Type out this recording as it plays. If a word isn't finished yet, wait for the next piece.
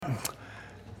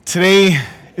Today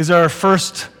is our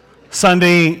first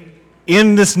Sunday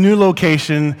in this new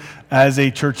location as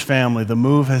a church family. The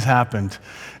move has happened.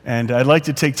 And I'd like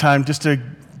to take time just to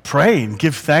pray and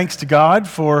give thanks to God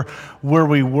for where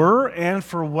we were and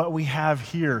for what we have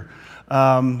here.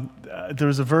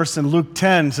 There's a verse in Luke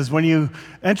 10 that says, when you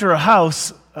enter a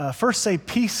house, first say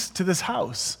peace to this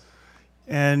house.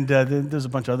 And then there's a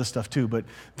bunch of other stuff too, but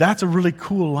that's a really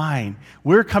cool line.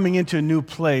 We're coming into a new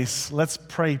place. Let's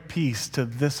pray peace to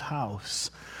this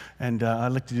house. And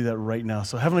I'd like to do that right now.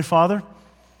 So Heavenly Father,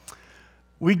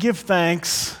 we give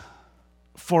thanks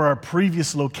for our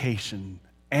previous location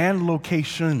and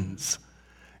locations.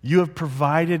 You have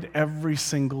provided every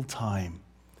single time.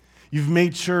 You've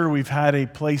made sure we've had a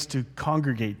place to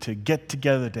congregate, to get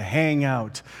together, to hang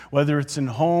out, whether it's in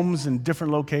homes and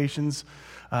different locations.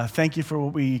 Thank you for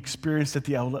what we experienced at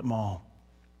the Outlet Mall.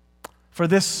 For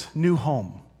this new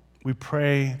home, we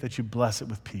pray that you bless it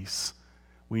with peace.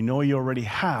 We know you already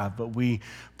have, but we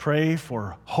pray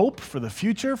for hope for the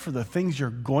future, for the things you're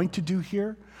going to do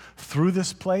here through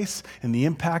this place and the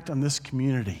impact on this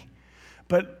community.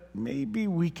 But maybe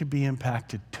we could be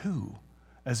impacted too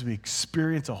as we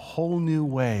experience a whole new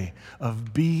way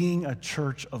of being a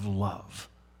church of love.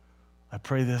 I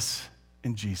pray this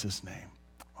in Jesus' name.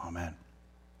 Amen.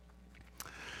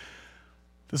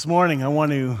 This morning, I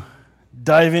want to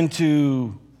dive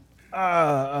into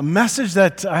a message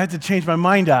that I had to change my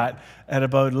mind at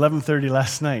about 11:30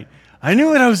 last night. I knew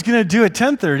what I was going to do at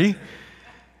 10:30,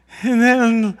 and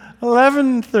then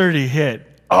 11:30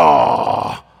 hit.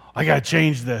 Oh, I got to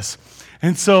change this.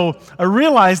 And so I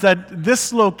realized that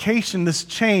this location, this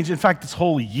change, in fact, this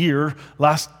whole year,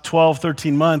 last 12,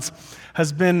 13 months,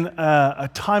 has been a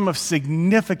time of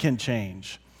significant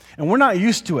change. And we're not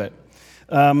used to it.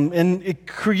 And it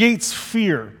creates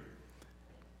fear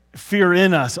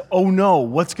in us. Oh no,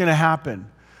 what's going to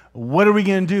happen? What are we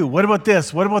going to do? What about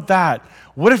this? What about that?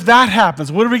 What if that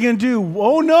happens? What are we going to do?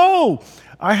 Oh no!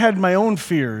 I had my own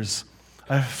fears.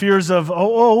 Fears of,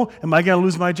 am I going to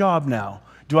lose my job now?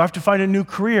 Do I have to find a new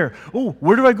career? Oh,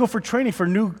 where do I go for training, for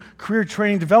new career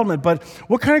training development? But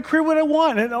what kind of career would I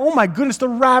want? And oh my goodness, the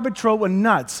rabbit trail went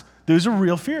nuts. Those are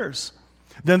real fears.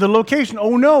 Then the location.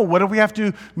 Oh no, what if we have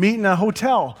to meet in a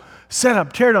hotel? Set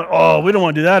up, tear down. Oh, we don't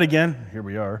want to do that again. Here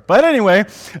we are. But anyway,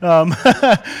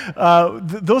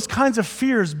 those kinds of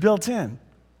fears built in.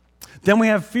 Then we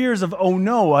have fears of, oh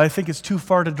no, I think it's too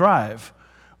far to drive.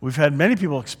 We've had many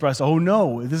people express, oh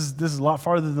no, this is a lot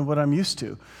farther than what I'm used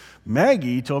to.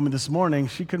 Maggie told me this morning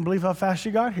she couldn't believe how fast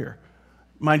she got here.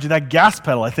 Mind you, that gas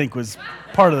pedal, I think, was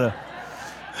part of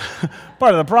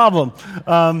the problem.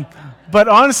 But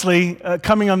honestly,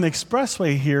 coming on the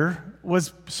expressway here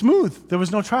was smooth. There was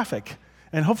no traffic.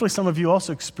 And hopefully some of you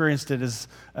also experienced it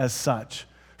as such.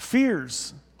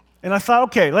 Fears. And I thought,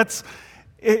 okay,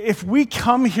 if we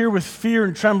come here with fear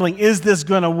and trembling, is this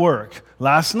going to work?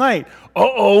 Last night,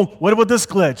 what about this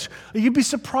glitch? You'd be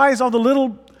surprised all the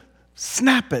little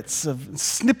snippets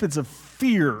of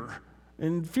fear.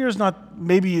 And fear is not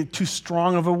maybe too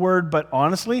strong of a word, but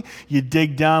honestly, you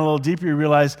dig down a little deeper, you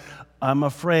realize, I'm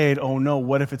afraid, oh no,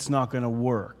 what if it's not going to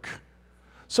work?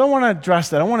 So I want to address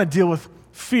that. I want to deal with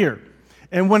fear.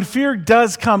 And when fear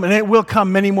does come, and it will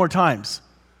come many more times,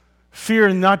 fear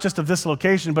not just of this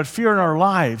location, but fear in our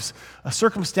lives,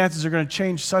 circumstances are going to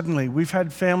change suddenly. We've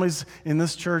had families in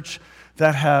this church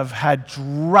that have had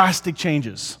drastic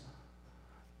changes,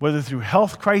 whether through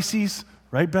health crises,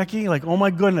 right, Becky? Like, oh my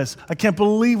goodness, I can't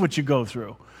believe what you go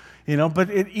through.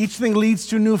 But each thing leads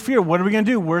to a new fear. What are we going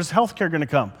to do? Where's healthcare going to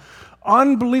come?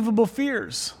 Unbelievable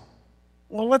fears.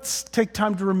 Well, let's take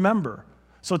time to remember.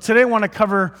 So today I want to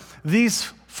cover these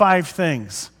 4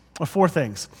 things.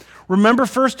 Remember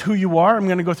first who you are. I'm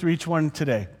going to go through each one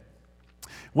today.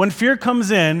 When fear comes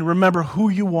in, remember who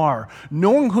you are.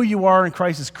 Knowing who you are in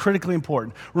Christ is critically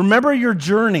important. Remember your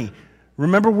journey.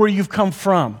 Remember where you've come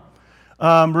from.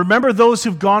 Remember those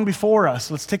who've gone before us.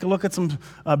 Let's take a look at some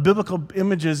biblical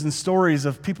images and stories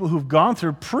of people who've gone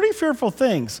through pretty fearful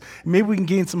things. Maybe we can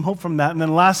gain some hope from that. And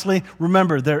then lastly,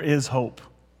 remember there is hope.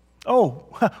 Oh,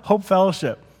 Hope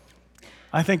Fellowship.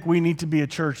 I think we need to be a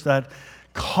church that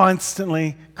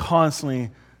constantly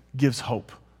gives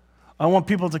hope. I want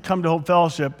people to come to Hope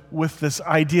Fellowship with this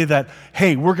idea that,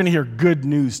 hey, we're going to hear good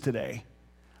news today.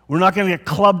 We're not going to get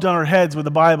clubbed on our heads with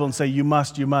the Bible and say, you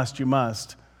must.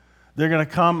 They're going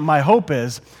to come, my hope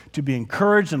is, to be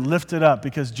encouraged and lifted up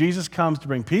because Jesus comes to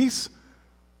bring peace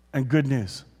and good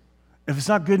news. If it's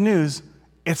not good news,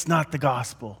 it's not the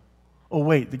gospel. Oh,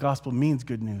 wait, the gospel means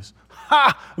good news.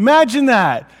 Ha! Imagine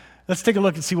that. Let's take a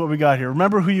look and see what we got here.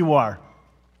 Remember who you are.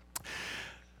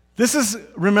 This is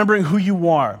remembering who you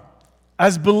are.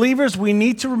 As believers, we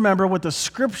need to remember what the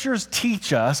scriptures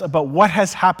teach us about what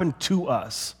has happened to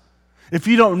us. If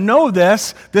you don't know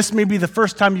this may be the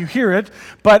first time you hear it,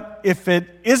 but if it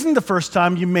isn't the first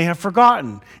time, you may have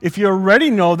forgotten. If you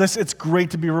already know this, it's great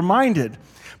to be reminded.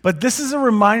 But this is a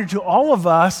reminder to all of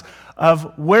us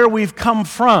of where we've come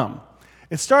from.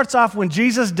 It starts off when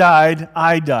Jesus died,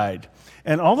 I died.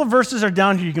 And all the verses are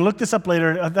down here. You can look this up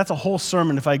later. That's a whole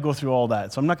sermon if I go through all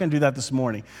that. So I'm not going to do that this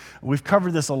morning. We've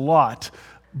covered this a lot.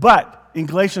 But in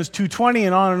Galatians 2:20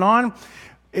 and on,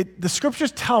 the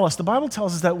scriptures tell us, the Bible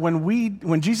tells us that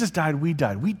when Jesus died, we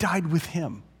died. We died with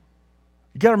him.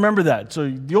 You got to remember that. So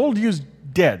the old you's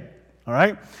dead, all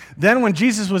right? Then when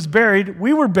Jesus was buried,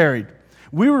 we were buried.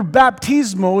 We were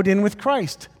baptismoed in with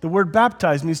Christ. The word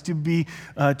baptized means to be,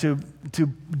 to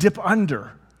dip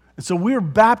under. And so we were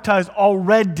baptized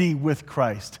already with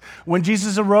Christ. When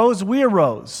Jesus arose, we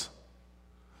arose.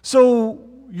 So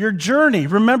your journey,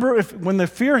 remember, when the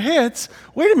fear hits,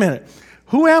 wait a minute,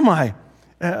 who am I?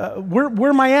 Where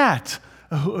am I at?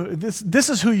 This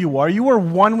is who you are. You are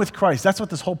one with Christ. That's what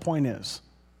this whole point is.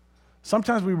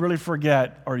 Sometimes we really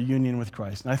forget our union with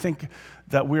Christ. And I think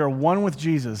that we are one with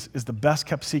Jesus is the best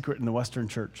kept secret in the Western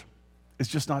church. It's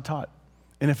just not taught.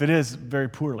 And if it is, very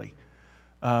poorly.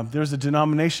 There's a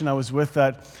denomination I was with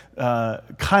that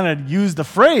kind of used the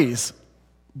phrase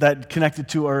that connected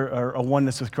to our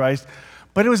oneness with Christ,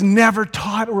 but it was never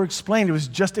taught or explained. It was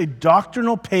just a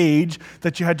doctrinal page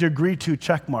that you had to agree to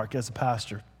check mark as a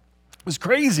pastor. It was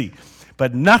crazy,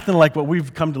 but nothing like what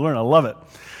we've come to learn. I love it.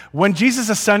 When Jesus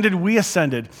ascended, we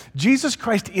ascended. Jesus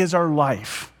Christ is our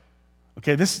life.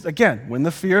 Okay, this, again, when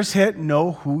the fears hit,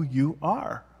 know who you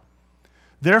are.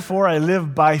 Therefore, I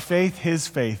live by faith, his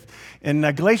faith. In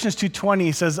Galatians 2:20,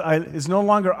 he says, it's no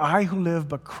longer I who live,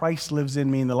 but Christ lives in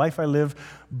me. In the life I live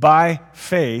by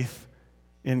faith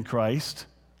in Christ.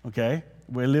 Okay?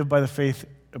 We live by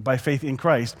faith in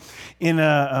Christ. In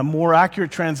a more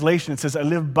accurate translation, it says, I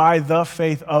live by the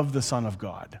faith of the Son of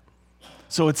God.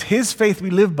 So it's his faith we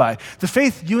live by. The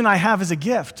faith you and I have is a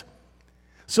gift.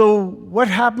 So what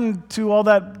happened to all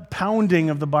that pounding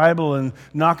of the Bible and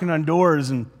knocking on doors?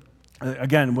 And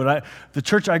again, the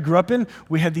church I grew up in,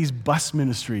 we had these bus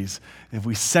ministries. And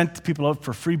we sent people out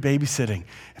for free babysitting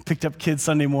and picked up kids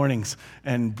Sunday mornings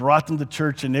and brought them to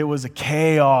church, and it was a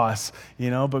chaos,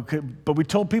 But we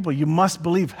told people, you must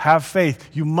believe, have faith.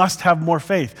 You must have more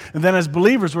faith. And then as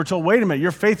believers, we're told, wait a minute,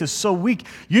 your faith is so weak.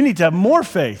 You need to have more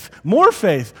faith, more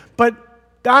faith. But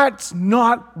that's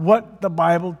not what the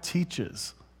Bible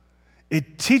teaches.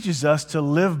 It teaches us to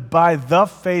live by the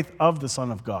faith of the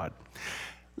Son of God.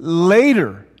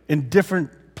 Later, in different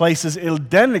places, it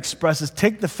then expresses,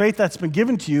 take the faith that's been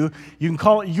given to you, you can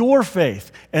call it your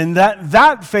faith, and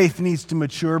that faith needs to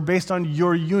mature based on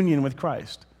your union with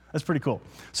Christ. That's pretty cool.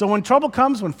 So when trouble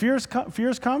comes, when fears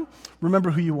come,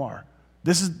 remember who you are.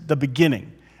 This is the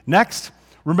beginning. Next,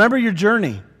 remember your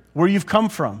journey, where you've come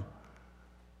from.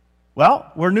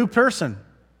 Well, we're a new person,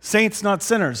 saints, not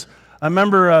sinners. I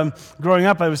remember growing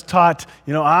up, I was taught,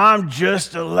 I'm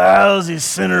just a lousy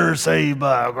sinner saved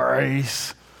by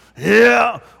grace.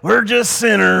 Yeah, we're just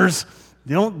sinners.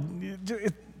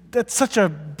 That's such a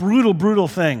brutal, brutal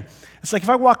thing. It's like if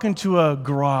I walk into a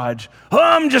garage,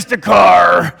 I'm just a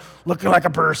car looking like a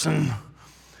person.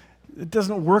 It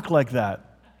doesn't work like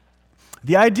that.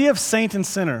 The idea of saint and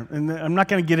sinner, and I'm not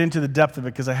going to get into the depth of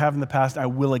it because I have in the past, I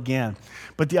will again.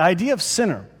 But the idea of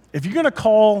sinner, if you're going to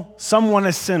call someone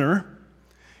a sinner,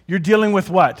 you're dealing with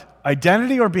what?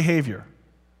 Identity or behavior?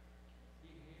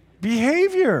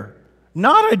 Behavior,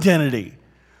 not identity.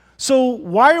 So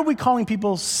why are we calling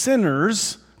people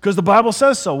sinners? Because the Bible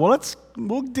says so. Well,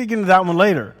 we'll dig into that one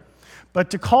later. But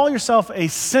to call yourself a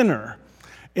sinner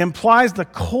implies the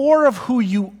core of who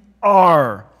you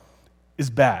are is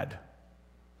bad.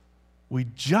 We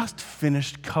just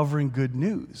finished covering good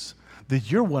news, that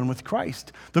you're one with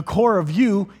Christ. The core of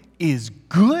you is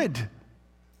good.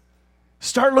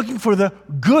 Start looking for the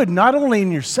good, not only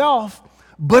in yourself,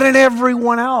 but in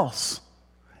everyone else.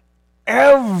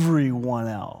 Everyone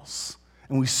else.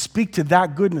 And we speak to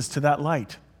that goodness, to that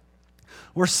light.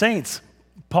 We're saints.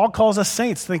 Paul calls us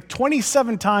saints. Think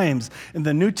 27 times in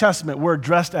the New Testament we're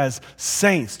addressed as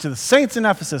saints. To the saints in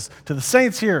Ephesus, to the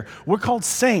saints here, we're called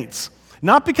saints.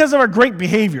 Not because of our great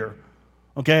behavior.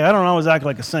 Okay, I don't always act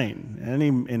like a saint.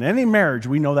 In any marriage,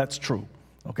 we know that's true.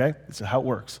 Okay, that's how it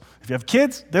works. If you have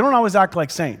kids, they don't always act like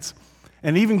saints.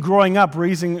 And even growing up,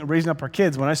 raising up our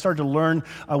kids, when I started to learn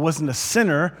I wasn't a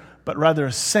sinner, but rather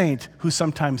a saint who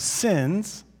sometimes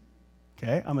sins.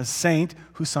 Okay, I'm a saint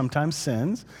who sometimes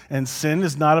sins. And sin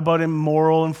is not about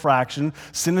immoral infraction.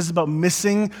 Sin is about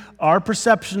missing our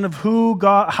perception of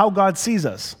how God sees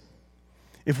us.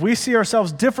 If we see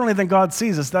ourselves differently than God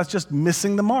sees us, that's just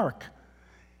missing the mark.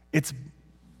 It's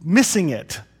missing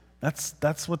it.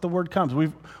 That's what the word comes.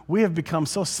 We have become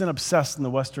so sin-obsessed in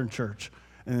the Western church,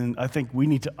 and I think we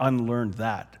need to unlearn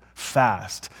that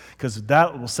fast, because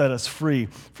that will set us free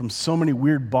from so many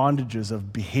weird bondages of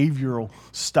behavioral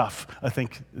stuff. I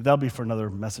think that'll be for another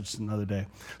message another day.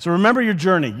 So remember your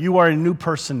journey. You are a new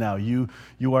person now. You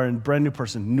are a brand new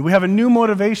person. We have a new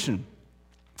motivation.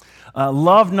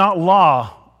 Love, not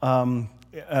law.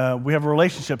 We have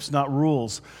relationships, not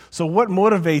rules. So what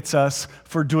motivates us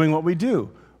for doing what we do?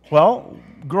 Well,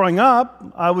 growing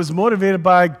up, I was motivated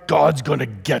by God's going to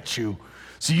get you,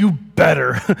 so you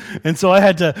better. And so I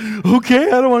had to, okay,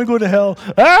 I don't want to go to hell.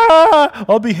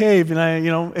 I'll behave.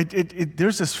 And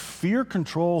there's this fear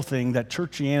control thing that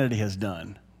churchianity has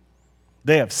done.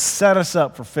 They have set us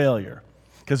up for failure.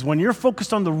 Because when you're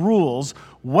focused on the rules,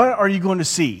 what are you going to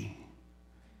see?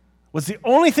 What's the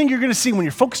only thing you're going to see when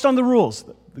you're focused on the rules?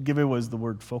 The giveaway was the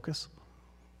word focus.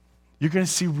 You're going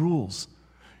to see rules.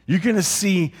 You're going to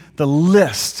see the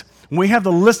list. When we have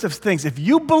the list of things, if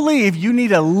you believe you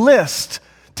need a list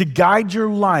to guide your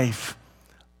life,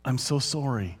 I'm so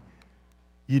sorry.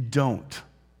 You don't.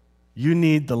 You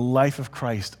need the life of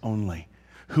Christ only,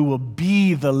 who will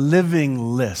be the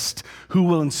living list, who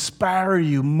will inspire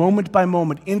you moment by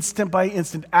moment, instant by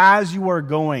instant, as you are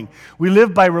going. We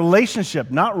live by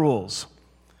relationship, not rules.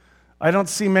 I don't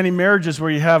see many marriages where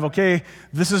you have, okay,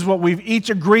 this is what we've each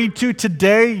agreed to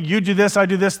today. You do this, I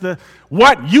do this.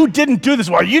 What? You didn't do this.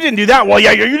 Well, you didn't do that. Well,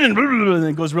 yeah, you didn't. And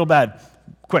it goes real bad,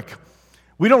 quick.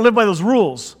 We don't live by those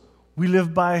rules. We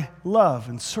live by love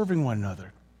and serving one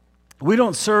another. We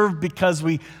don't serve because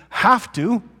we have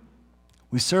to.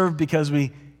 We serve because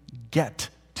we get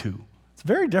to. It's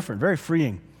very different, very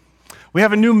freeing. We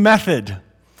have a new method.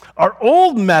 Our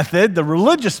old method, the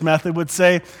religious method, would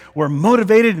say, we're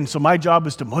motivated, and so my job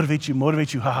is to motivate you,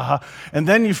 ha, ha, ha. And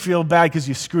then you feel bad because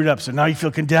you screwed up, so now you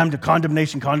feel condemned to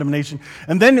condemnation.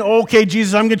 And then, okay,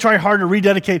 Jesus, I'm going to try harder,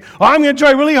 rededicate. Oh, I'm going to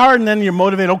try really hard, and then you're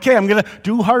motivated. Okay, I'm going to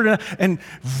do harder. And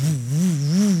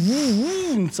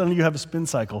suddenly you have a spin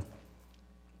cycle.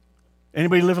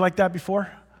 Anybody live like that before?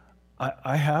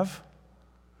 I have.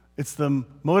 It's the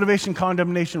motivation,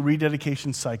 condemnation,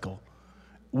 rededication cycle.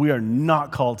 We are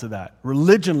not called to that.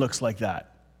 Religion looks like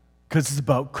that because it's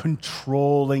about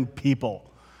controlling people.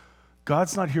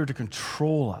 God's not here to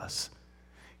control us.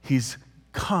 He's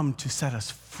come to set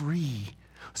us free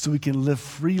so we can live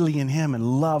freely in Him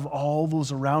and love all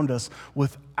those around us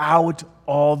without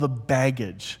all the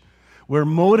baggage. We're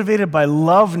motivated by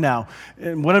love now.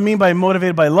 And what I mean by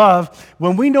motivated by love,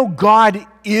 when we know God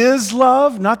is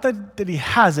love, not that He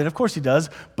has it, of course He does,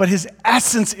 but His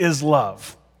essence is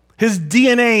love. His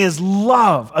DNA is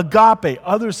love, agape,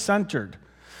 other-centered.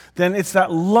 Then it's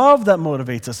that love that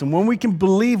motivates us. And when we can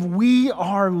believe we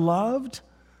are loved,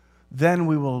 then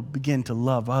we will begin to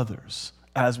love others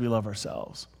as we love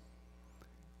ourselves.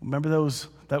 Remember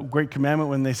that great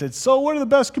commandment when they said, so what are the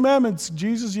best commandments,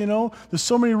 Jesus, There's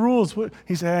so many rules.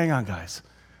 He said, hang on, guys.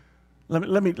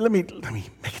 Let me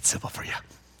make it simple for you.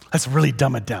 Let's really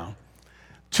dumb it down.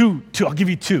 Two, I'll give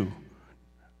you two.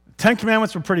 10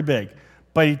 commandments were pretty big.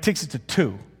 But He takes it to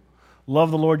 2.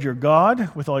 Love the Lord your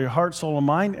God with all your heart, soul, and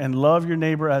mind, and love your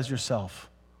neighbor as yourself.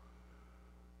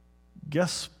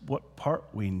 Guess what part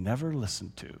we never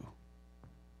listen to?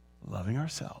 Loving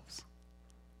ourselves.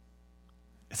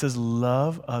 It says,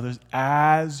 love others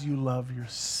as you love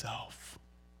yourself.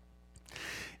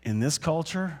 In this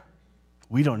culture,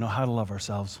 we don't know how to love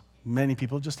ourselves. Many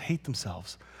people just hate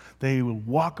themselves. They will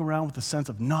walk around with a sense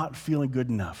of not feeling good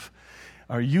enough.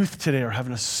 Our youth today are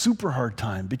having a super hard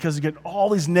time because they get all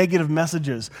these negative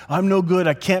messages. I'm no good.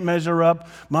 I can't measure up.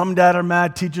 Mom and dad are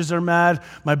mad. Teachers are mad.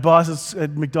 My boss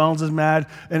at McDonald's is mad.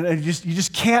 And you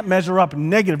just can't measure up.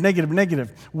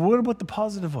 Negative. What about the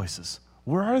positive voices?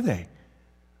 Where are they?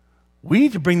 We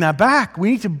need to bring that back.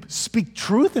 We need to speak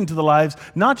truth into the lives,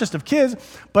 not just of kids,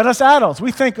 but us adults.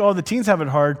 We think, the teens have it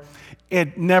hard.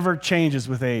 It never changes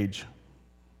with age.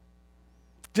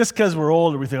 Just because we're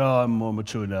older, we think, I'm more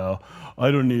mature now. I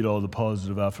don't need all the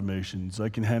positive affirmations. I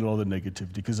can handle all the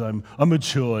negativity because I'm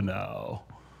mature now.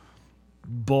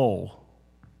 Bull.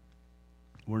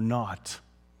 We're not.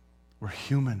 We're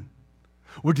human.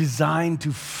 We're designed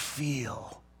to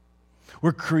feel.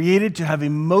 We're created to have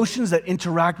emotions that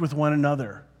interact with one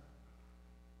another.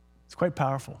 It's quite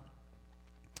powerful.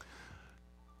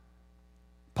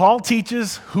 Paul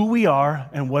teaches who we are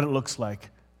and what it looks like.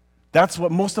 That's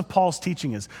what most of Paul's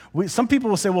teaching is. Some people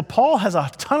will say, well, Paul has a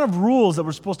ton of rules that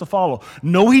we're supposed to follow.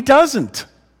 No, he doesn't.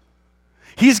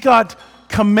 He's got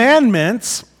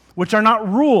commandments, which are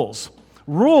not rules.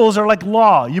 Rules are like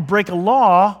law. You break a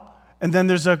law, and then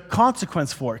there's a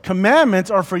consequence for it.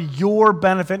 Commandments are for your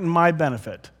benefit and my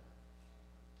benefit.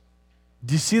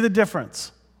 Do you see the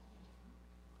difference?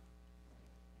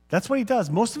 That's what he does.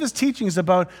 Most of his teaching is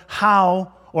about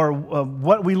how or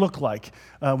what we look like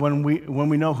when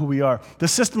we know who we are. The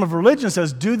system of religion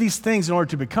says, do these things in order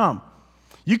to become.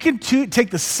 You can take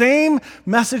the same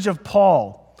message of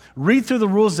Paul, read through the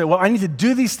rules, and say, well, I need to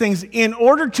do these things in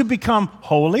order to become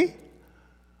holy.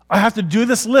 I have to do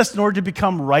this list in order to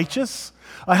become righteous.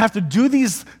 I have to do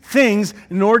these things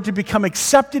in order to become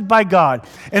accepted by God.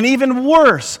 And even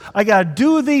worse, I got to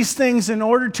do these things in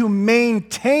order to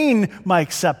maintain my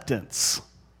acceptance.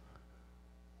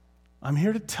 I'm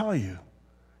here to tell you,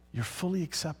 you're fully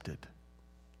accepted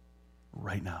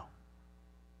right now.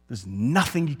 There's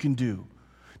nothing you can do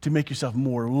to make yourself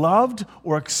more loved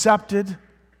or accepted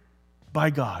by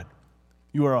God.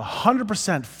 You are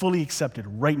 100% fully accepted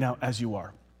right now as you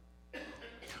are.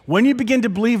 When you begin to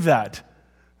believe that,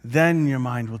 then your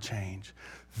mind will change.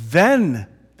 Then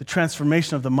the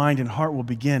transformation of the mind and heart will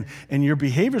begin, and your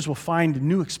behaviors will find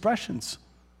new expressions,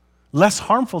 less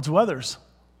harmful to others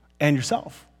and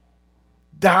yourself.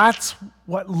 That's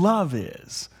what love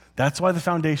is. That's why the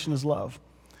foundation is love.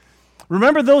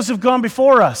 Remember those who've gone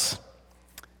before us.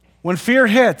 When fear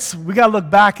hits, we got to look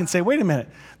back and say, wait a minute,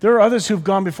 there are others who've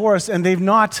gone before us and they've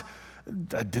not,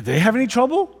 did they have any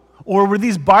trouble? Or were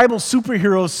these Bible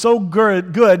superheroes so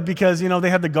good because, they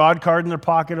had the God card in their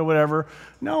pocket or whatever?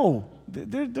 No,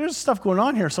 there's stuff going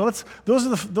on here. So those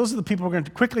are the people we're going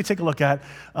to quickly take a look at.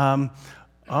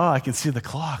 I can see the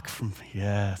clock from,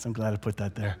 yes, I'm glad I put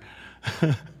that there.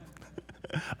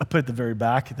 I put it at the very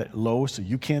back, that low, so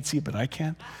you can't see it, but I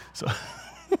can. So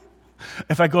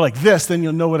if I go like this, then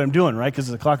you'll know what I'm doing, right? Because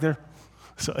there's a clock there.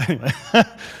 So anyway,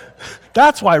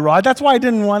 that's why, Rod. That's why I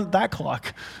didn't want that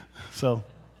clock. So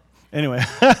anyway,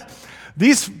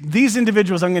 these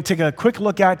individuals I'm going to take a quick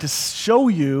look at to show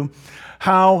you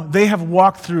how they have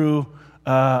walked through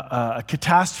a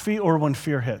catastrophe or when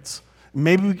fear hits.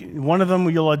 Maybe one of them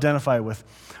you'll identify with.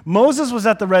 Moses was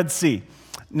at the Red Sea.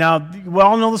 Now, we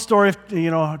all know the story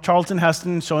of, Charlton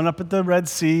Heston showing up at the Red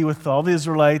Sea with all the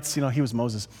Israelites. He was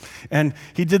Moses. And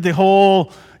he did the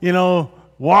whole,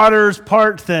 waters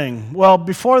part thing. Well,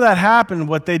 before that happened,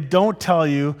 what they don't tell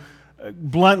you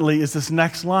bluntly is this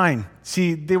next line.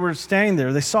 See, they were standing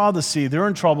there. They saw the sea. They're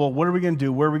in trouble. What are we going to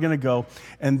do? Where are we going to go?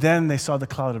 And then they saw the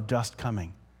cloud of dust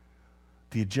coming.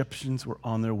 The Egyptians were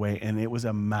on their way, and it was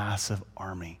a massive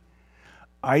army.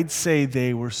 I'd say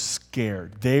they were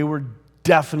scared. They were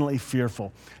definitely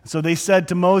fearful. So they said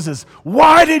to Moses,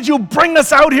 "Why did you bring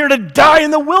us out here to die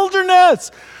in the wilderness?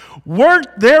 Weren't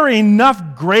there enough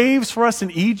graves for us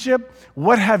in Egypt?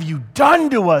 What have you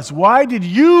done to us? Why did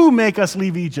you make us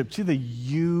leave Egypt?" See the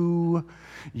you.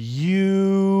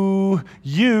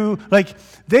 Like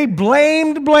they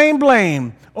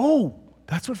blame. Oh,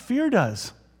 that's what fear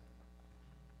does.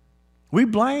 We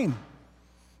blame.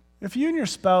 If you and your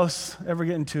spouse ever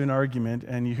get into an argument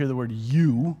and you hear the word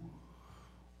you,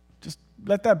 just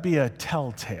let that be a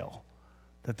telltale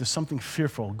that there's something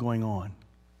fearful going on.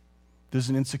 There's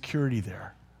an insecurity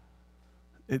there.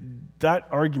 That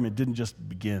argument didn't just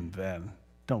begin then.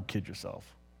 Don't kid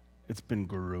yourself. It's been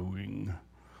growing.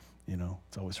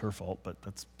 It's always her fault, but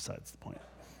that's besides the point.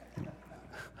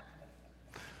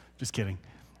 Just kidding.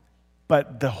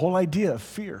 But the whole idea of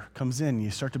fear comes in.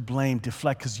 You start to blame,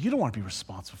 deflect, because you don't want to be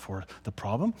responsible for the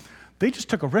problem. They just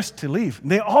took a risk to leave.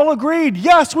 And they all agreed,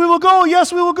 yes, we will go,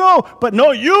 yes, we will go. But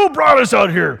no, you brought us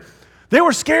out here. They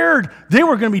were scared. They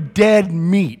were going to be dead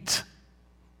meat.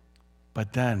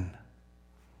 But then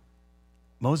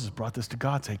Moses brought this to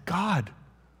God, saying, God,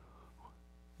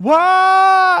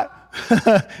 what?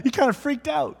 He kind of freaked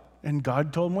out. And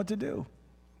God told him what to do.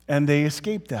 And they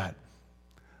escaped that.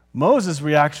 Moses'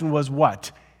 reaction was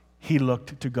what? He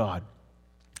looked to God.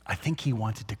 I think he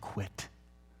wanted to quit.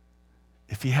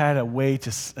 If he had a way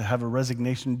to have a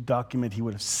resignation document, he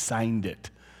would have signed it.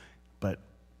 But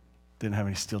didn't have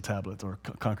any steel tablets or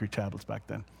concrete tablets back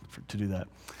then to do that.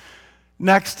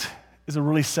 Next is a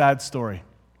really sad story.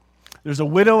 There's a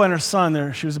widow and her son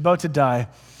there. She was about to die.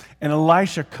 And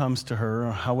Elisha comes to her,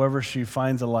 or however she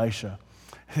finds Elisha.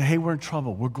 Hey, we're in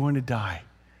trouble. We're going to die.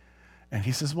 And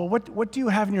he says, well, what do you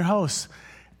have in your house?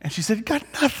 And she said, we got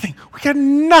nothing. We got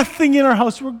nothing in our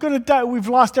house. We're going to die. We've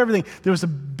lost everything. There was a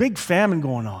big famine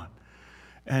going on.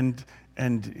 And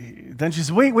then she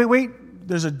said, wait.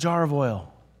 There's a jar of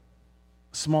oil,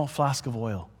 a small flask of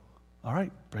oil. All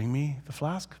right, bring me the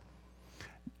flask.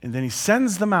 And then he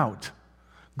sends them out.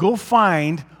 Go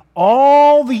find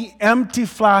all the empty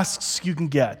flasks you can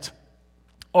get,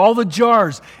 all the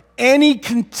jars, any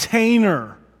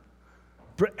container,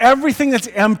 for everything that's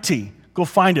empty, go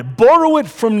find it. Borrow it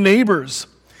from neighbors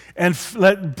and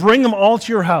bring them all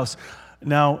to your house.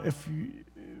 Now,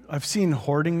 I've seen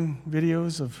hoarding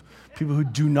videos of people who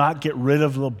do not get rid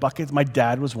of little buckets. My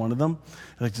dad was one of them.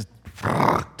 Like just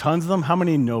tons of them. How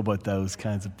many know about those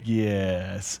kinds of?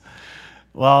 Yes.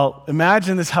 Well,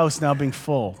 imagine this house now being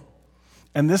full.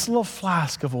 And this little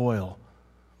flask of oil,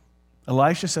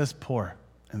 Elisha says, pour.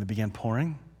 And they began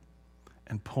pouring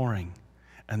and pouring.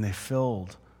 And they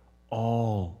filled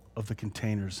all of the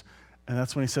containers. And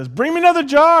that's when he says, bring me another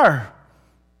jar.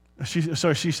 She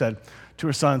said to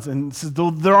her sons, and says,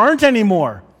 there aren't any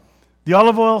more. The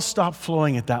olive oil stopped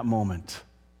flowing at that moment.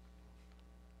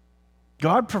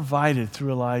 God provided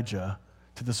through Elijah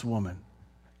to this woman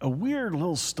a weird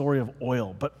little story of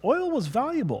oil, but oil was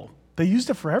valuable. They used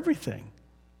it for everything.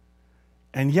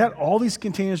 And yet all these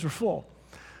containers were full.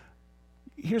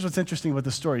 Here's what's interesting about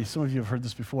the story. Some of you have heard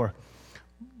this before.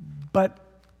 But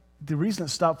the reason it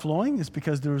stopped flowing is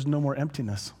because there was no more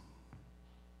emptiness.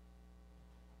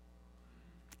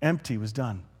 Empty was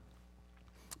done.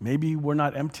 Maybe we're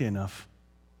not empty enough.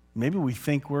 Maybe we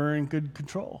think we're in good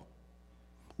control.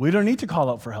 We don't need to call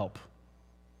out for help.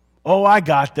 Oh, I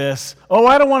got this. Oh,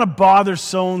 I don't want to bother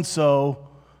so-and-so.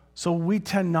 So we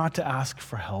tend not to ask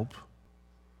for help.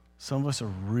 Some of us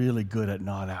are really good at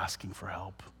not asking for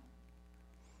help.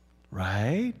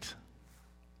 Right?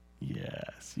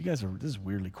 Yes. You guys this is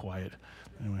weirdly quiet.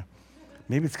 Anyway,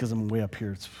 maybe it's because I'm way up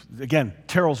here. Again,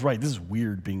 Terrell's right. This is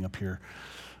weird being up here.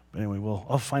 But anyway,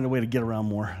 I'll find a way to get around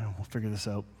more, and we'll figure this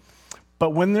out. But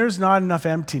when there's not enough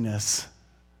emptiness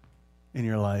in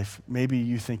your life, maybe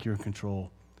you think you're in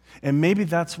control. And maybe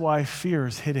that's why fear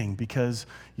is hitting, because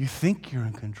you think you're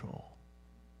in control.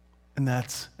 And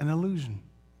that's an illusion.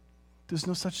 There's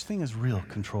no such thing as real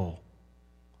control.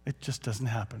 It just doesn't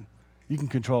happen. You can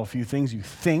control a few things you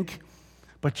think,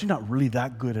 but you're not really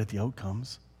that good at the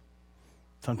outcomes.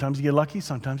 Sometimes you get lucky,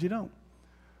 sometimes you don't.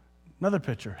 Another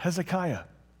picture, Hezekiah.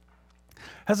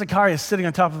 Hezekiah is sitting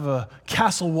on top of a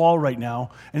castle wall right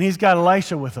now, and he's got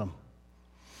Elisha with him.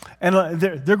 And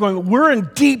they're going, we're in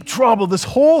deep trouble. This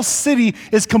whole city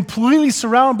is completely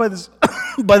surrounded by this,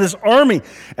 by this army,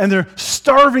 and they're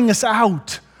starving us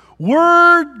out.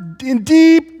 We're in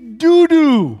deep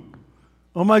doo-doo.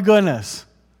 Oh my goodness.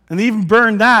 And they even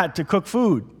burned that to cook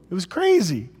food. It was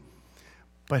crazy.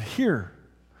 But here,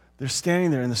 they're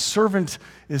standing there, and the servant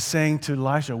is saying to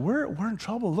Elisha, we're in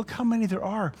trouble. Look how many there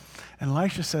are. And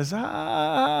Elisha says, there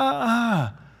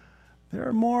are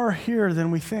more here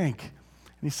than we think.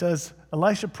 And he says,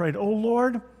 Elisha prayed, oh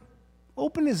Lord,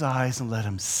 open his eyes and let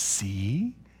him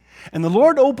see. And the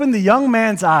Lord opened the young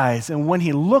man's eyes, and when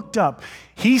he looked up,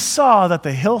 he saw that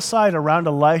the hillside around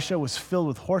Elisha was filled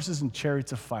with horses and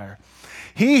chariots of fire.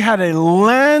 He had a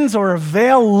lens or a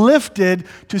veil lifted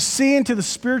to see into the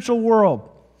spiritual world.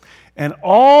 And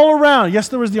all around, yes,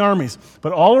 there was the armies,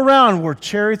 but all around were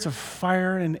chariots of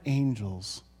fire and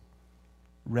angels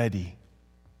ready.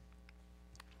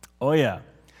 Oh yeah.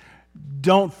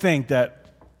 Don't think that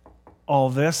all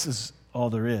this is all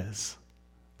there is.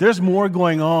 There's more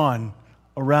going on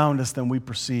around us than we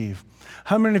perceive.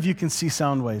 How many of you can see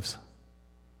sound waves?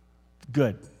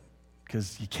 Good,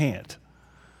 because you can't.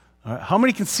 All right. How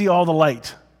many can see all the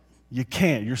light? You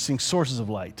can't. You're seeing sources of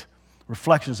light,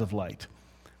 reflections of light.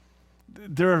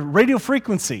 They're radio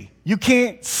frequency. You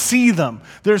can't see them.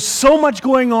 There's so much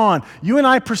going on. You and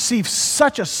I perceive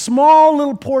such a small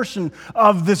little portion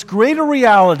of this greater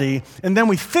reality, and then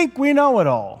we think we know it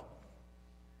all.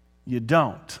 You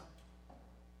don't.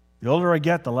 The older I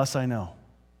get, the less I know.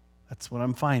 That's what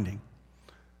I'm finding.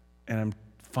 And I'm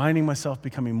finding myself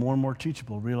becoming more and more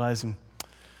teachable, realizing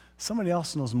somebody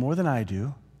else knows more than I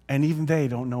do, and even they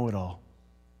don't know it all.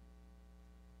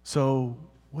 So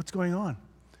what's going on?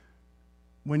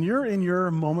 When you're in your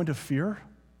moment of fear,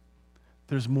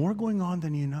 there's more going on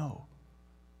than you know.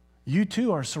 You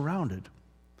too are surrounded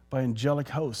by angelic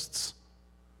hosts.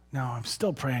 Now, I'm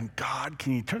still praying, God,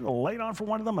 can you turn the light on for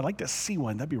one of them? I'd like to see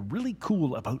one. That'd be really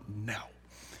cool about now.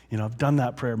 You know, I've done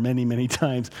that prayer many, many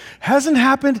times. Hasn't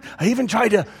happened. I even tried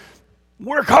to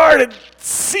work hard at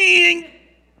seeing.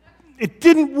 It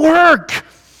didn't work.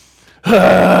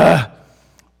 But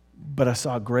I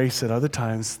saw grace at other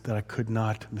times that I could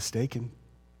not mistaken.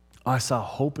 I saw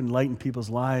hope and light in people's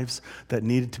lives that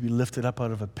needed to be lifted up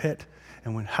out of a pit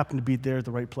and when happened to be there at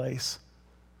the right place.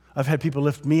 I've had people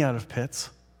lift me out of pits.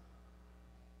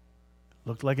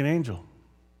 Looked like an angel.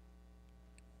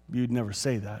 You'd never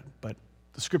say that, but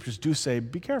the scriptures do say,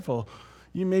 be careful.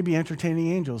 You may be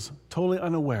entertaining angels, totally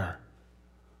unaware.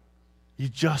 You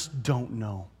just don't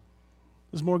know.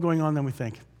 There's more going on than we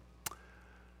think.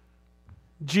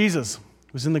 Jesus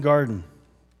was in the garden.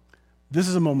 This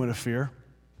is a moment of fear.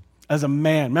 As a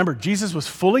man, remember, Jesus was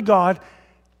fully God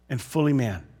and fully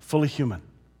man, fully human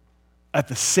at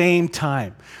the same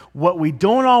time. What we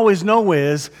don't always know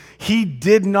is he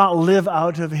did not live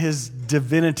out of his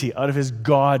divinity, out of his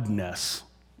godness,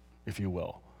 if you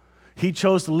will. He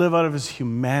chose to live out of his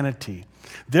humanity.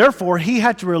 Therefore, he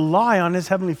had to rely on his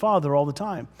heavenly Father all the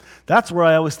time. That's where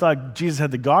I always thought Jesus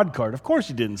had the God card. Of course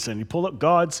he didn't sin. He pulled up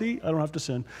God, see, I don't have to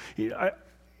sin.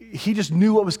 He just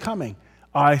knew what was coming,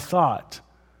 I thought.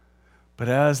 But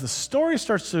as the story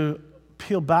starts to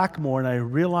peel back more and I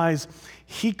realize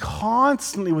he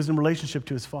constantly was in relationship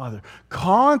to his Father,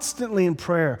 constantly in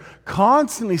prayer,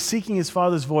 constantly seeking his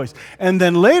Father's voice. And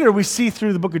then later we see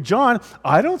through the book of John,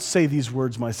 I don't say these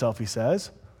words myself, he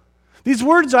says. These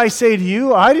words I say to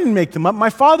you, I didn't make them up. My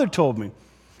Father told me.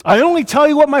 I only tell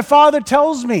you what my Father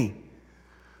tells me.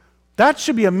 That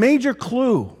should be a major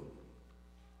clue.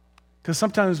 Because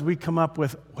sometimes we come up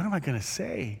with, what am I going to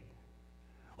say?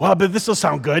 Well, but this will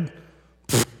sound good.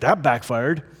 Pfft, that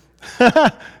backfired.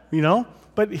 You know?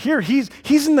 But here, he's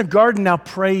in the garden now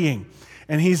praying.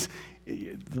 And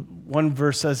one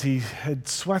verse says he had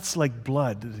sweats like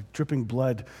blood, dripping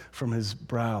blood from his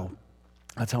brow.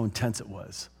 That's how intense it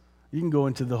was. You can go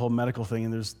into the whole medical thing,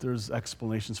 and there's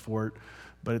explanations for it,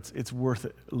 but it's worth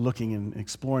looking and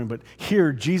exploring. But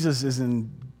here, Jesus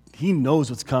he knows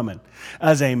what's coming.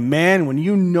 As a man, when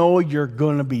you know you're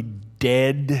going to be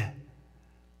dead,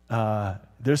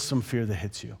 there's some fear that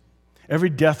hits you. Every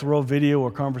death row video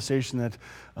or conversation that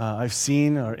I've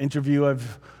seen or interview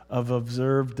I've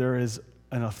observed, there is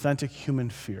an authentic human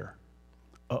fear.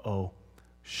 Uh-oh,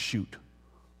 shoot.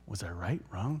 Was I right,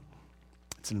 wrong?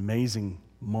 It's an amazing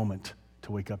moment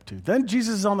to wake up to. Then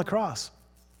Jesus is on the cross.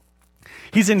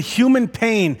 He's in human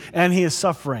pain and he is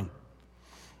suffering.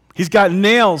 He's got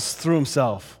nails through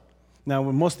himself. Now,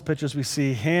 in most of the pictures we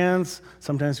see hands,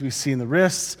 sometimes we see in the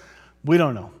wrists. We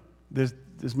don't know. There's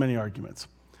many arguments.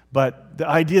 But the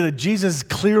idea that Jesus is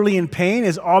clearly in pain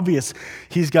is obvious.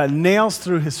 He's got nails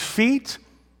through his feet.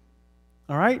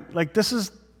 All right? Like, this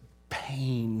is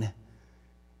pain.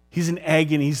 He's in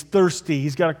agony. He's thirsty.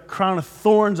 He's got a crown of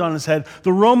thorns on his head.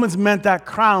 The Romans meant that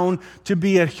crown to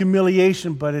be a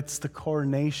humiliation, but it's the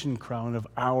coronation crown of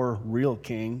our real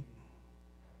king.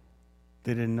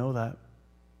 They didn't know that.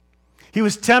 He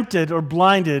was tempted or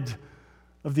blinded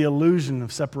of the illusion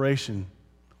of separation.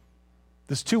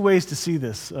 There's two ways to see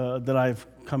this that I've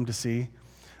come to see.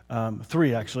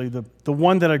 Three, actually. The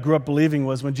one that I grew up believing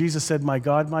was when Jesus said, my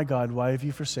God, why have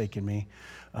you forsaken me?"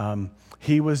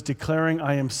 He was declaring,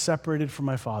 I am separated from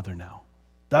my Father now.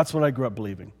 That's what I grew up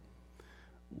believing.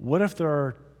 What if there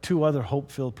are two other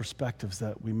hope-filled perspectives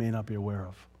that we may not be aware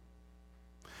of?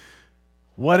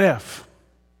 What if,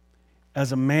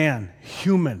 as a man,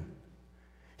 human,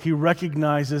 he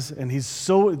recognizes, and he's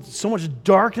so much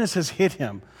darkness has hit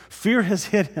him, fear has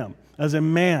hit him as a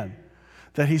man,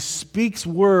 that he speaks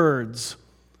words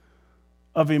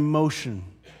of emotion,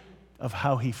 of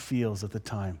how he feels at the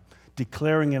time,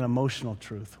 declaring an emotional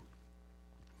truth.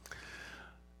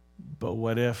 But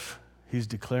what if he's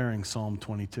declaring Psalm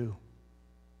 22?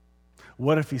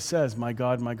 What if he says, my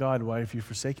God, why have you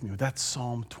forsaken me? That's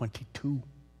Psalm 22.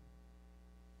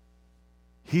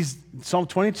 Psalm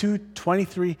 22,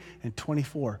 23, and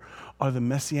 24 are the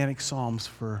messianic psalms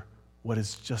for what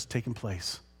has just taken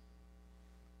place.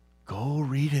 Go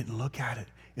read it and look at it.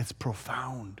 It's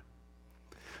profound.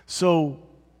 So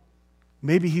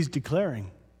maybe he's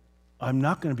declaring, I'm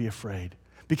not going to be afraid.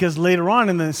 Because later on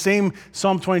in the same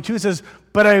Psalm 22, it says,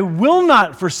 but I will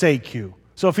not forsake you.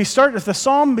 So if the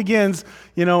psalm begins,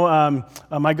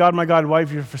 my God, why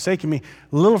have you forsaken me?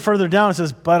 A little further down it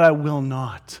says, but I will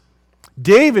not.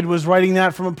 David was writing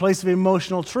that from a place of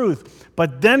emotional truth,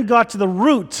 but then got to the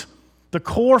root, the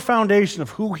core foundation of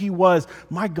who he was.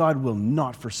 My God will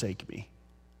not forsake me.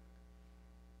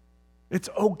 It's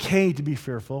okay to be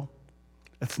fearful.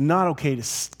 It's not okay to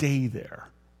stay there.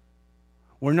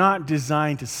 We're not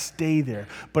designed to stay there,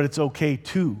 but it's okay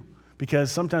too.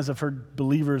 Because sometimes I've heard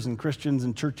believers and Christians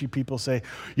and churchy people say,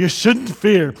 you shouldn't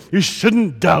fear, you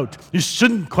shouldn't doubt, you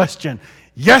shouldn't question.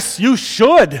 Yes, you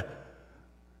should.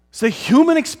 It's a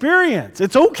human experience.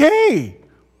 It's okay.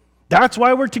 That's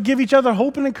why we're to give each other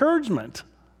hope and encouragement.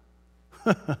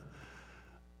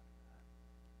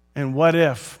 And what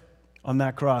if on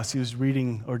that cross he was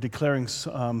reading or declaring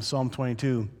Psalm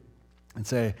 22 and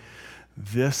say,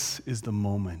 this is the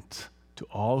moment to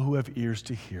all who have ears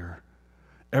to hear.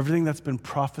 Everything that's been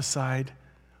prophesied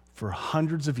for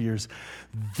hundreds of years,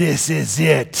 this is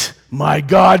it. My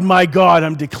God,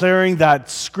 I'm declaring that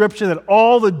scripture that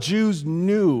all the Jews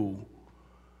knew.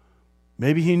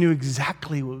 Maybe he knew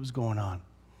exactly what was going on.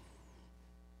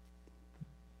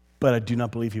 But I do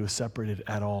not believe he was separated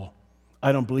at all.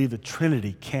 I don't believe the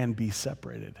Trinity can be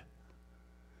separated.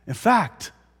 In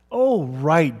fact,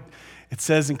 it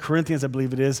says in Corinthians, I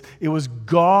believe it was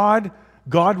God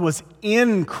was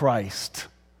in Christ,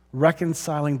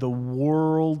 reconciling the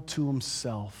world to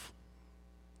himself.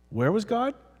 Where was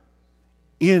God?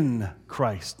 In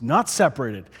Christ, not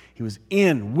separated. He was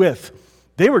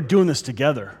they were doing this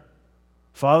together.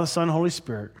 Father, Son, Holy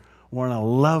Spirit were on a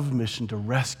love mission to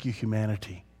rescue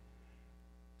humanity.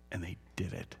 And they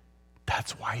did it.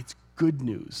 That's why it's good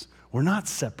news. We're not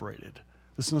separated.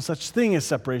 There's no such thing as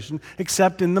separation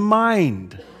except in the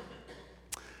mind.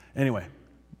 Anyway,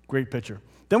 great picture.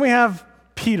 Then we have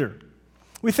Peter.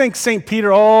 We think St. Peter,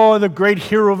 the great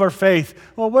hero of our faith.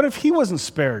 Well, what if he wasn't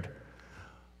spared?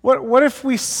 What if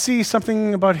we see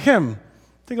something about him?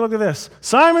 Take a look at this.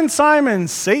 Simon, Simon,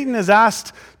 Satan has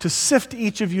asked to sift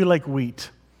each of you like wheat.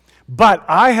 But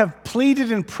I have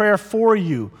pleaded in prayer for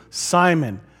you,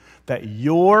 Simon, that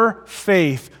your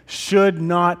faith should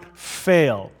not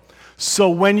fail. So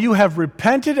when you have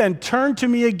repented and turned to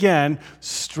me again,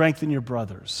 strengthen your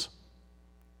brothers.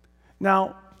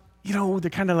 Now, they're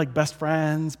kind of like best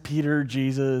friends, Peter,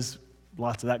 Jesus,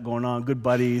 lots of that going on, good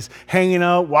buddies, hanging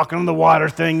out, walking on the water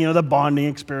thing, the bonding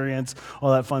experience,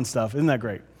 all that fun stuff. Isn't that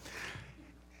great?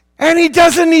 And he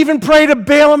doesn't even pray to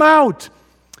bail them out.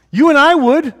 You and I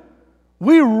would.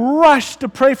 We rush to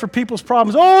pray for people's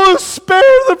problems. Oh, spare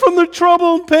them from their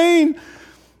trouble and pain.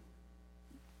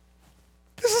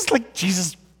 This is like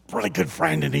Jesus' really good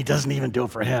friend, and he doesn't even do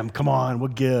it for him. Come on,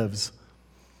 what gives?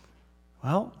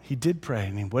 Well, he did pray.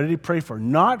 What did he pray for?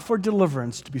 Not for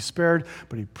deliverance to be spared,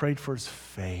 but he prayed for his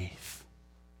faith.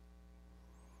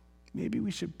 Maybe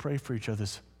we should pray for each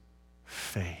other's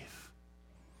faith,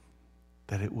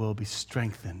 that it will be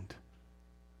strengthened,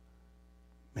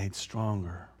 made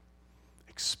stronger,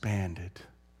 expanded,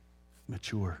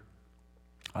 mature.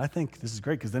 I think this is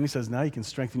great because then he says, now you can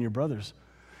strengthen your brothers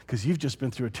because you've just been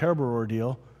through a terrible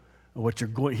ordeal.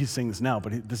 He's saying this now,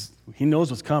 but he knows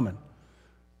what's coming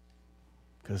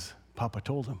because Papa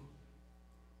told him.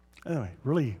 Anyway,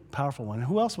 really powerful one. And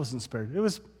who else wasn't spared? It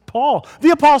was Paul,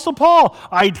 the Apostle Paul.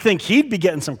 I'd think he'd be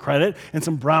getting some credit and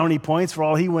some brownie points for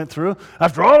all he went through.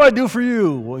 After all I do for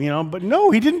you, but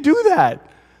no, he didn't do that.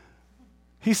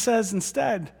 He says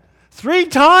instead, 3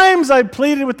 times I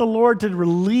pleaded with the Lord to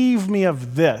relieve me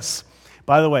of this.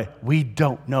 By the way, we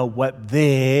don't know what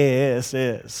this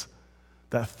is,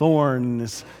 that thorn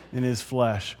in his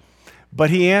flesh. But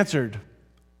he answered,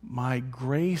 my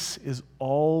grace is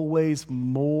always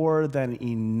more than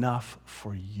enough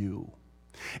for you.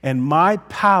 And my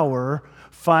power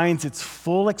finds its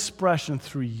full expression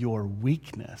through your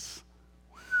weakness.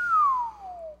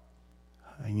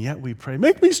 And yet we pray,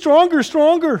 make me stronger,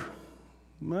 stronger.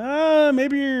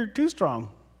 Maybe you're too strong,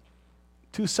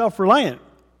 too self-reliant.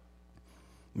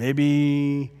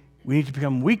 Maybe we need to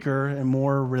become weaker and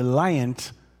more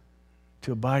reliant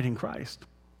to abide in Christ.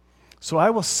 So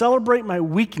I will celebrate my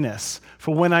weakness,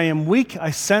 for when I am weak, I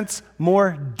sense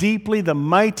more deeply the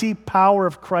mighty power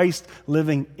of Christ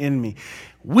living in me.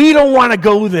 We don't want to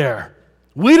go there.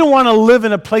 We don't want to live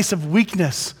in a place of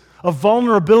weakness, of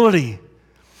vulnerability,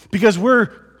 because we're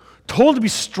told to be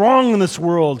strong in this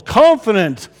world,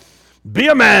 confident, be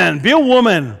a man, be a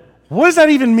woman. What does that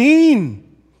even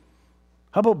mean?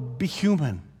 How about be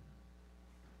human?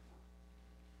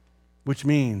 Which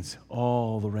means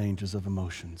all the ranges of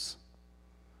emotions.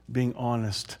 Being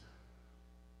honest.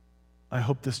 I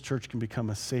hope this church can become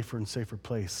a safer and safer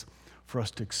place for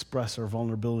us to express our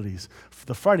vulnerabilities.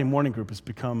 The Friday morning group has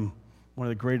become one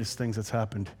of the greatest things that's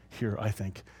happened here, I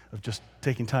think, of just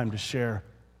taking time to share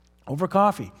over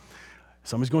coffee.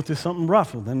 Somebody's going through something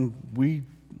rough, and then we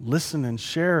listen and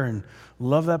share and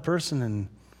love that person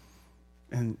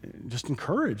and just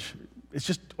encourage. It's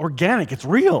just organic. It's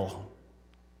real.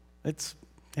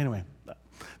 Anyway,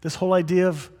 this whole idea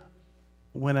of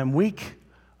when I'm weak,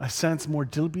 I sense more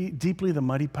deeply the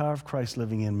mighty power of Christ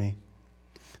living in me.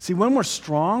 See, when we're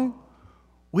strong,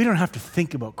 we don't have to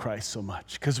think about Christ so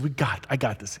much because I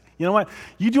got this. You know what?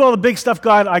 You do all the big stuff,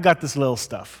 God, I got this little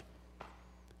stuff.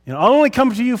 I'll only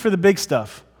come to you for the big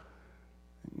stuff.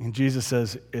 And Jesus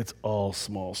says, it's all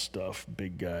small stuff,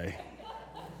 big guy.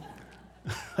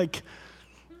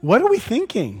 What are we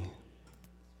thinking?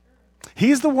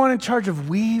 He's the one in charge of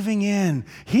weaving in.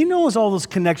 He knows all those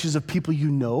connections of people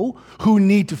you know who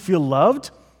need to feel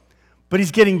loved, but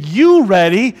he's getting you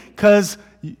ready because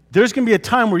there's going to be a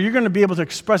time where you're going to be able to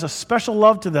express a special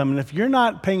love to them, and if you're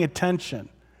not paying attention,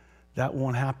 that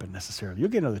won't happen necessarily. You'll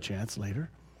get another chance later.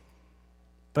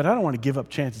 But I don't want to give up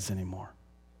chances anymore.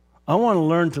 I want to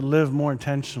learn to live more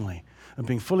intentionally and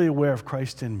being fully aware of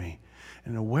Christ in me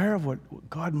and aware of what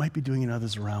God might be doing in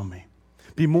others around me.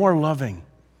 Be more loving,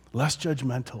 less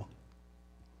judgmental.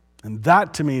 And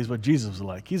that, to me, is what Jesus was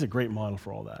like. He's a great model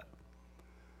for all that.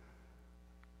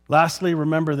 Lastly,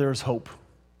 remember there is hope.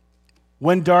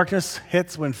 When darkness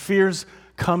hits, when fears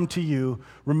come to you,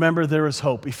 remember there is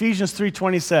hope. Ephesians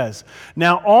 3:20 says,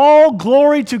 "Now all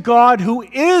glory to God who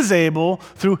is able,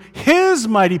 through his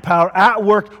mighty power at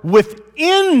work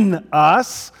within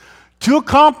us, to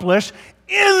accomplish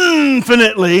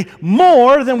infinitely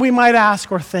more than we might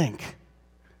ask or think."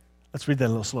 Let's read that a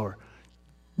little slower.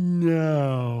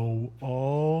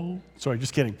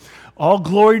 Just kidding. All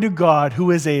glory to God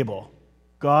who is able.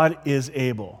 God is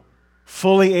able.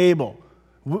 Fully able.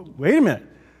 Wait a minute.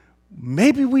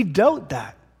 Maybe we doubt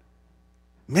that.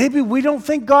 Maybe we don't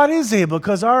think God is able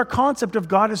because our concept of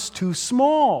God is too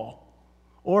small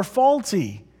or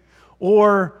faulty,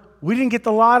 or we didn't get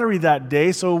the lottery that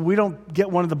day, so we don't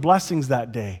get one of the blessings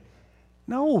that day.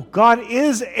 No, God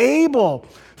is able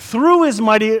through his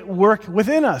mighty work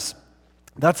within us.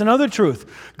 That's another truth.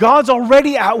 God's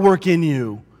already at work in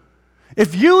you.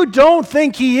 If you don't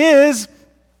think he is,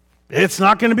 it's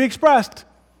not going to be expressed.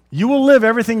 You will live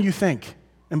everything you think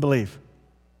and believe.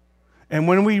 And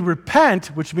when we repent,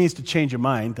 which means to change your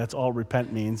mind, that's all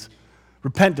repent means.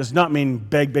 Repent does not mean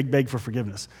beg for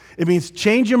forgiveness. It means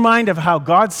change your mind of how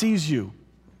God sees you.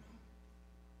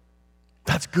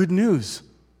 That's good news.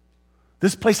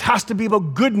 This place has to be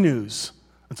about good news.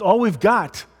 That's all we've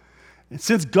got. And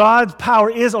since God's power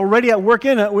is already at work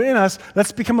in us,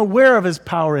 let's become aware of his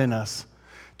power in us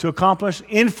to accomplish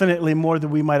infinitely more than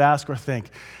we might ask or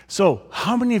think. So,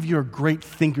 how many of you are great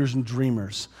thinkers and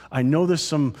dreamers? I know there's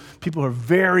some people who are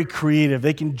very creative.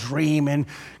 They can dream and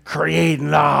create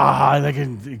and they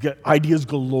can get ideas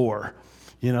galore,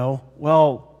 you know?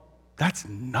 Well, that's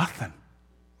nothing.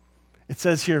 It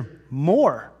says here,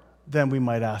 more than we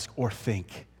might ask or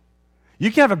think.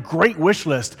 You can have a great wish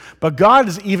list, but God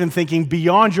is even thinking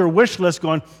beyond your wish list,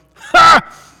 going, "Ha!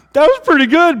 That was pretty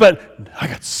good, but I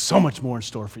got so much more in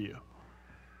store for you."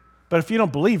 But if you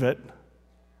don't believe it,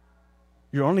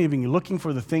 you're only even looking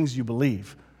for the things you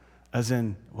believe, as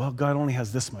in, well, God only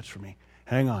has this much for me.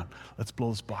 Hang on, let's blow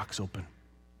this box open.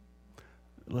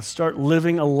 Let's start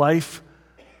living a life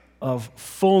of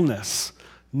fullness,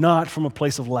 not from a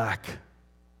place of lack.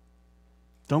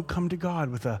 Don't come to God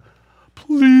with a,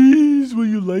 "Please, will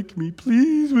you like me?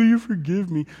 Please, will you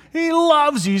forgive me?" He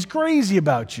loves you. He's crazy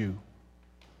about you.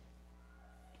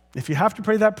 If you have to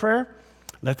pray that prayer,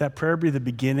 let that prayer be the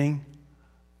beginning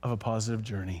of a positive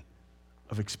journey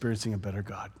of experiencing a better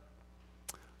God.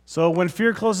 So when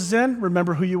fear closes in,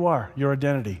 remember who you are, your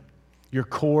identity, your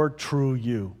core, true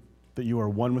you, that you are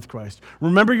one with Christ.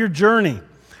 Remember your journey,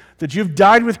 that you've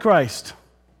died with Christ,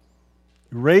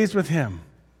 raised with him.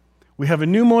 We have a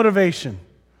new motivation,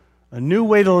 a new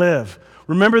way to live.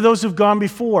 Remember those who've gone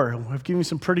before. I've given you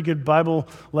some pretty good Bible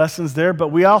lessons there, but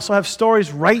we also have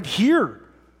stories right here.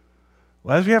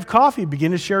 Well, as we have coffee,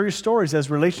 begin to share your stories. As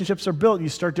relationships are built, you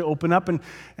start to open up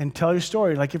and tell your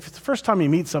story. Like if it's the first time you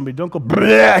meet somebody, don't go,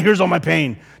 "Here's all my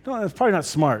pain." No, that's probably not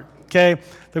smart, okay?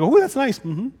 They go, "Oh, that's nice."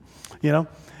 You know,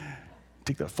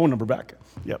 take that phone number back.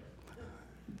 Yep.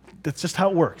 That's just how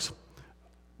it works.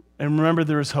 And remember,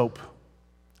 there is hope.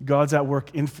 God's at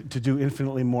work to do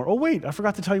infinitely more. Oh, wait, I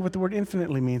forgot to tell you what the word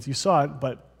infinitely means. You saw it,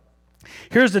 but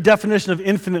here's the definition of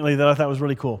infinitely that I thought was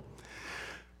really cool.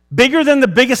 Bigger than the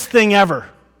biggest thing ever,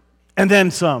 and then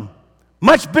some.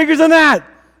 Much bigger than that.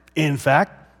 In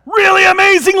fact, really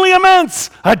amazingly immense.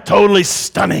 A totally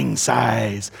stunning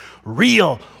size.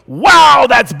 Real, wow,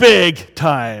 that's big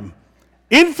time.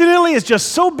 Infinitely is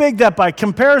just so big that by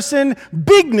comparison,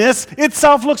 bigness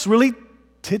itself looks really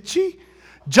titchy.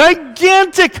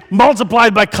 Gigantic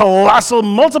multiplied by colossal,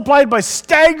 multiplied by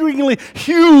staggeringly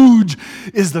huge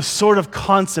is the sort of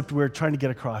concept we're trying to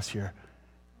get across here.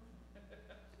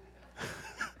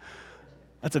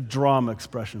 That's a drama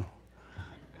expression.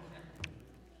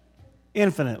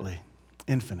 Infinitely,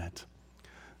 infinite.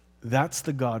 That's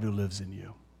the God who lives in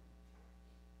you.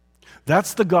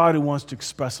 That's the God who wants to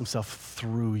express himself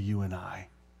through you and I.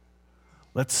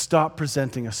 Let's stop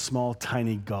presenting a small,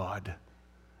 tiny God,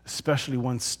 especially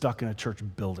one stuck in a church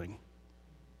building.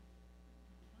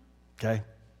 Okay?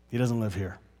 He doesn't live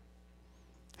here.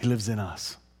 He lives in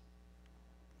us.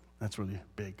 That's really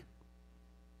big.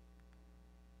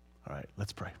 All right,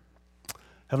 let's pray.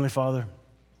 Heavenly Father,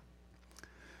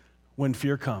 when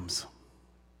fear comes,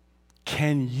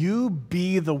 can you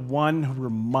be the one who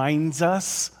reminds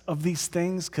us of these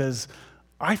things? Because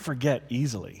I forget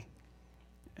easily,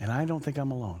 and I don't think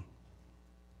I'm alone.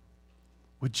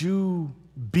 Would you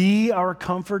Be our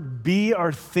comfort, be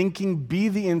our thinking, be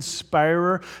the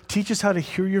inspirer. Teach us how to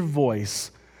hear your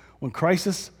voice when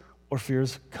crisis or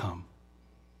fears come.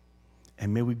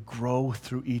 And may we grow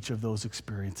through each of those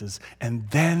experiences and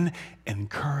then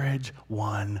encourage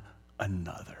one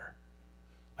another.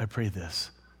 I pray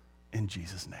this in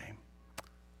Jesus' name.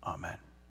 Amen.